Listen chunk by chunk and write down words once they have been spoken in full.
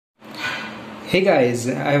Hey guys,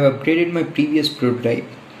 I have upgraded my previous prototype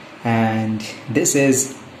and this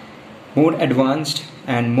is more advanced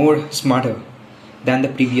and more smarter than the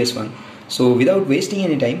previous one. So without wasting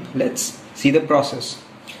any time, let's see the process.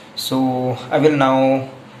 So I will now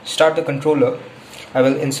start the controller. I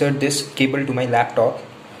will insert this cable to my laptop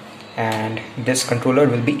and this controller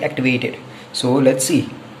will be activated. So let's see.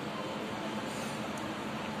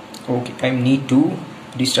 Okay, I need to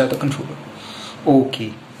restart the controller.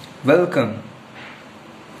 Okay, welcome.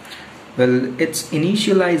 Well, it's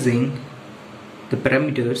initializing the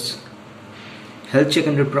parameters. Health check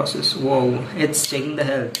under process. Whoa, it's checking the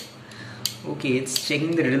health. Okay, it's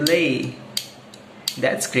checking the relay.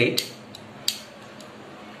 That's great.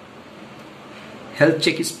 Health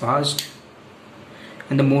check is passed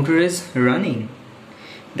and the motor is running.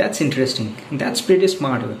 That's interesting. That's pretty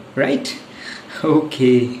smart, right?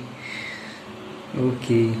 Okay.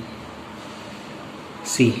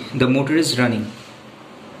 See, the motor is running.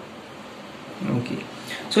 Okay,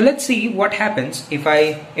 so let's see what happens if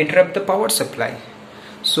I interrupt the power supply.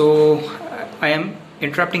 So I am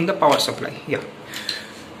interrupting the power supply. Yeah,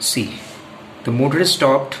 see, the motor is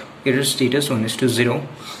stopped. Error status 1 is to 0.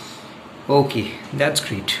 Okay, that's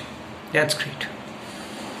great.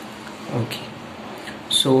 Okay,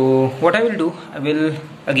 so what I will do, I will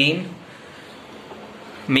again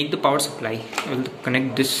make the power supply. I will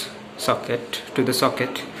connect this socket to the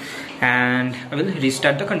socket and I will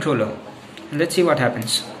restart the controller. Let's see what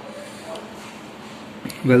happens.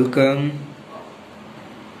 Welcome.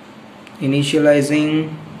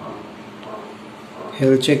 Initializing.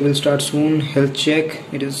 Health check will start soon. Health check.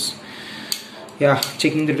 It is, yeah,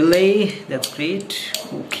 checking the relay. That's great.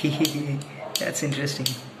 Okay, that's interesting.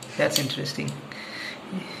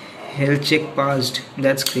 Health check passed.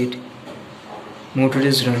 That's great. Motor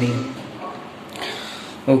is running.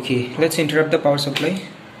 Okay, let's interrupt the power supply.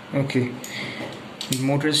 Okay,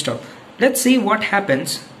 motor is stopped. Let's see what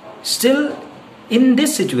happens. Still in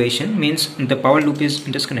this situation means the power loop is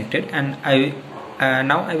disconnected and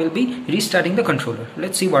now I will be restarting the controller.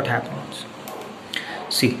 Let's see what happens.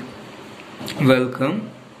 See,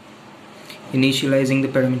 welcome. Initializing the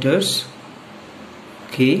parameters.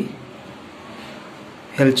 Okay,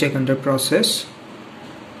 health check under process.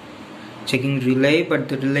 Checking relay, but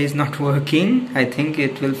the relay is not working. I think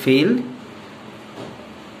it will fail.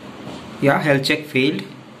 Yeah, health check failed.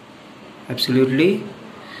 Absolutely.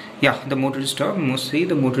 Yeah, the motor is stopped. Mostly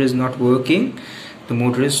the motor is not working. The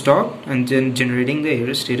motor is stopped and then generating the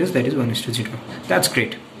error status, that is 1 is to 0. That's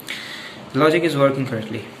great. The logic is working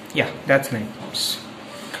correctly. Yeah, that's nice.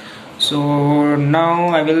 So now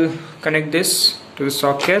I will connect this to the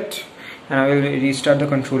socket and I will restart the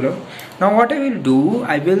controller. Now what I will do,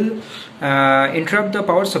 I will interrupt the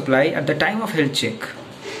power supply at the time of health check.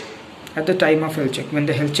 At the time of health check, when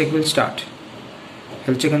the health check will start.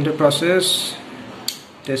 Health check under process.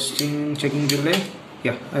 Testing, checking relay.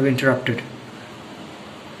 Yeah, I've interrupted.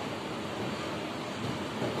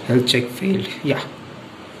 Health check failed. Yeah,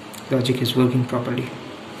 logic is working properly.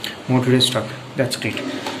 Motor is stuck. That's great.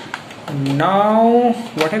 Now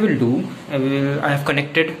what I will do, I have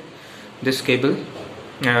connected this cable,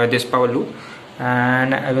 this power loop,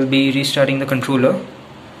 and I will be restarting the controller.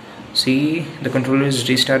 See, the controller is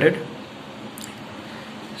restarted.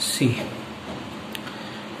 See,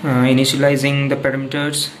 initializing the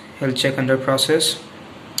parameters, health check under process,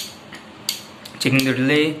 checking the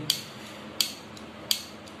relay.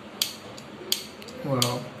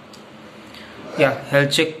 Wow. Yeah,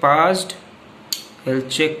 health check passed.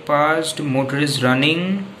 Motor is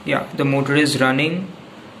running. Yeah, the motor is running.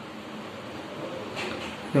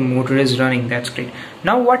 That's great.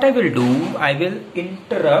 Now what I will do, I will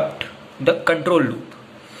interrupt the control loop.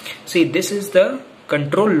 See, this is the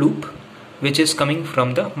control loop which is coming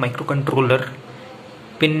from the microcontroller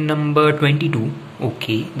pin number 22.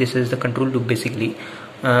 Okay, this is the control loop basically.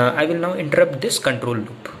 I will now interrupt this control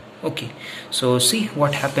loop. Okay, so see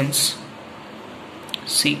what happens.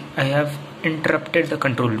 See, I have interrupted the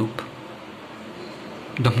control loop.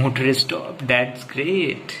 The motor is stopped. That's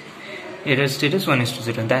great. Error status 1 is to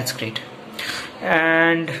 0. That's great.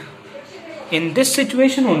 And in this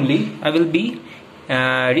situation only, I will be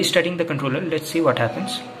restarting the controller. Let's see what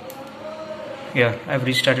happens. Yeah, I've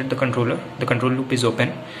restarted the controller. The control loop is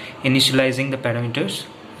open. Initializing the parameters.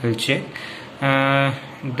 Health check.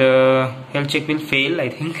 The health check will fail, I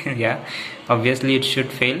think. Yeah, obviously it should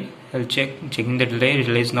fail. Health check, checking the relay.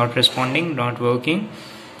 Relay is not responding, not working.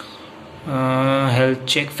 Health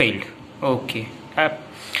check failed. Okay,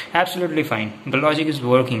 absolutely fine. The logic is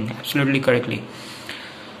working absolutely correctly.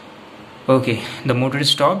 Okay, the motor is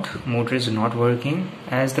stopped, motor is not working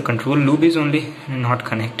as the control loop is only not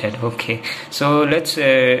connected. Okay, so let's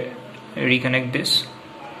reconnect this,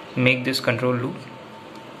 make this control loop.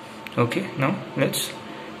 Okay, now let's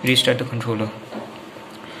restart the controller.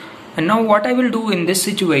 And now what I will do in this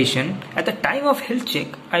situation, at the time of health check,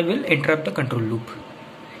 I will interrupt the control loop.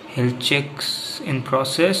 Health checks in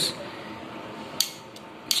process,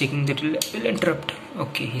 checking the relay will interrupt.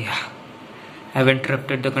 Okay, yeah, I've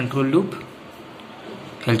interrupted the control loop.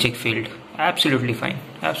 Health check failed. Absolutely fine,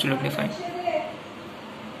 absolutely fine.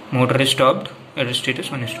 Motor is stopped, error status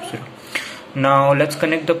 1:0. Now let's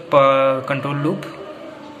connect the control loop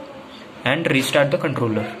and restart the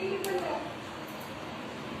controller.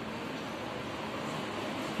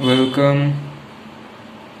 Welcome,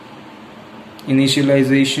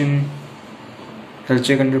 initialization, health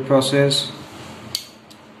check under process,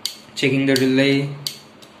 checking the relay,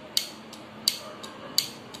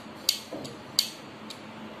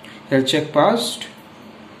 health check passed,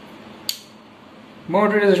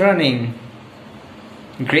 motor is running.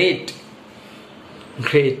 Great,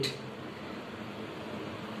 great.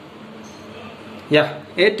 Yeah,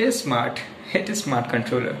 it is smart. It is smart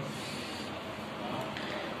controller.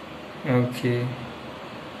 Okay.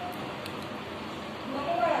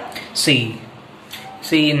 See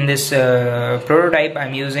in this prototype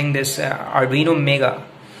I'm using this Arduino Mega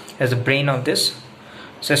as the brain of this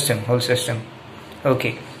whole system.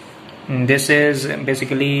 Okay, this is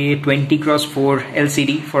basically 20x4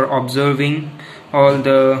 LCD for observing all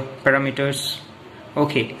the parameters.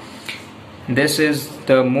 Okay, this is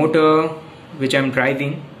the motor which I'm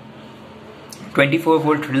driving,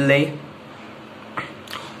 24-volt relay,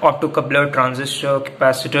 optocoupler, transistor,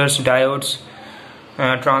 capacitors, diodes,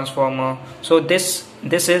 transformer. So this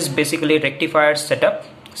is basically rectifier setup,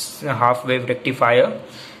 half wave rectifier.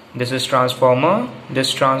 This is transformer.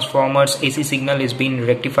 This transformer's AC signal is being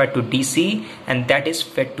rectified to DC, and that is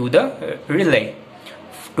fed to the relay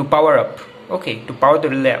to power up. Okay, to power the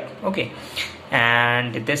relay up. Okay,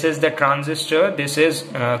 and this is the transistor. This is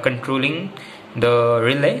controlling the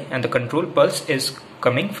relay, and the control pulse is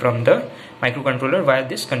coming from the microcontroller via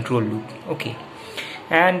this control loop. Okay,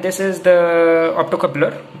 and this is the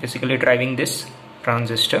optocoupler basically driving this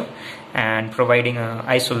transistor and providing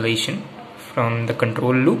isolation from the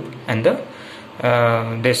control loop and the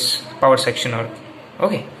this power section, or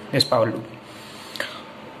okay, this power loop.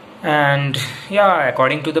 And yeah,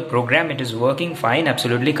 according to the program it is working fine,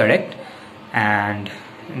 absolutely correct. And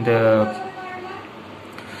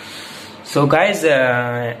so guys,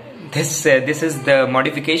 this is the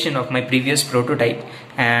modification of my previous prototype,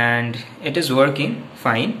 and it is working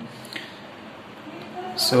fine.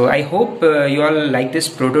 So I hope you all like this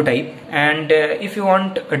prototype, and if you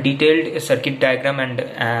want a detailed circuit diagram and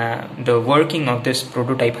the working of this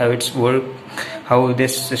prototype, how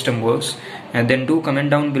this system works, and then do comment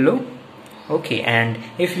down below. Okay, and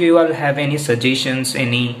if you all have any suggestions,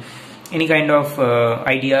 any kind of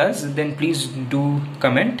ideas, then please do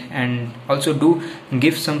comment, and also do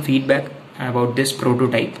give some feedback about this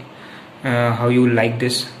prototype, how you like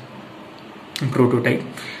this prototype.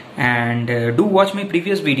 And do watch my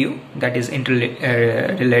previous video that is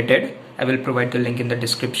related. I will provide the link in the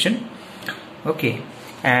description. Okay,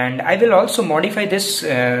 and I will also modify this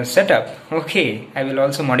setup. Okay, I will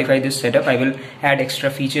also modify this setup. I will add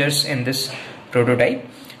extra features in this prototype,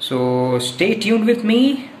 so stay tuned with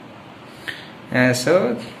me.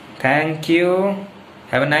 So thank you,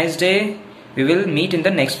 have a nice day. We will meet in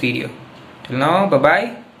the next video. Till now, bye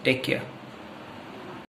bye, take care.